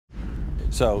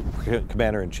So,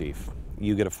 Commander-in-Chief,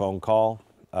 you get a phone call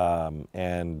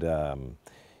and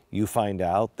you find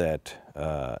out that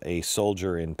a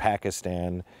soldier in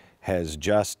Pakistan has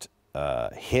just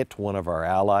hit one of our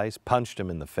allies, punched him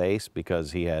in the face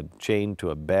because he had chained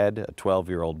to a bed a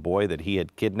 12-year-old boy that he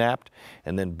had kidnapped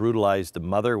and then brutalized the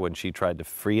mother when she tried to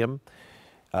free him.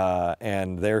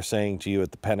 And they're saying to you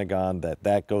at the Pentagon that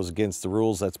that goes against the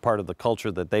rules. That's part of the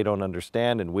culture that they don't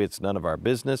understand, and it's none of our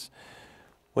business.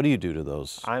 What do you do to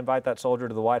those? I invite that soldier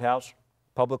to the White House,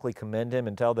 publicly commend him,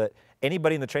 and tell that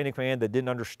anybody in the chain of command that didn't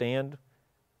understand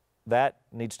that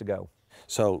needs to go.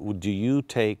 So do you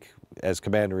take, as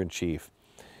Commander-in-Chief,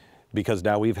 because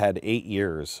now we've had 8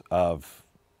 years of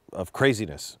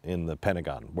craziness in the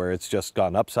Pentagon where it's just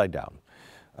gone upside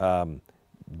down.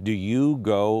 Do you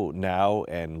go now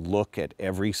and look at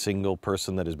every single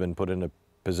person that has been put in a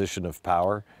position of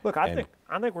power? Look, I think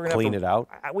we're going to clean it out.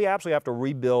 We absolutely have to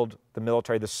rebuild the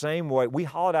military the same way we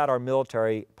hollowed out our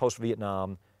military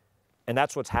post-Vietnam, and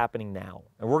that's what's happening now.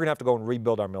 And we're going to have to go and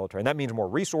rebuild our military, and that means more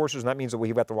resources, and that means that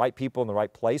we've got the right people in the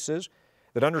right places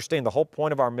that understand the whole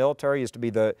point of our military is to be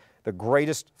the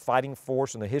greatest fighting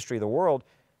force in the history of the world.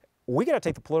 We got to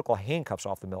take the political handcuffs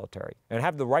off the military and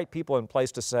have the right people in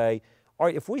place to say, all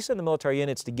right, if we send the military in,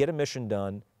 it's to get a mission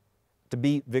done, to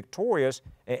be victorious,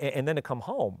 and then to come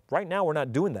home. Right now, we're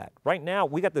not doing that. Right now,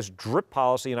 we got this drip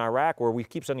policy in Iraq where we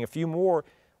keep sending a few more.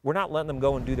 We're not letting them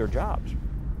go and do their jobs.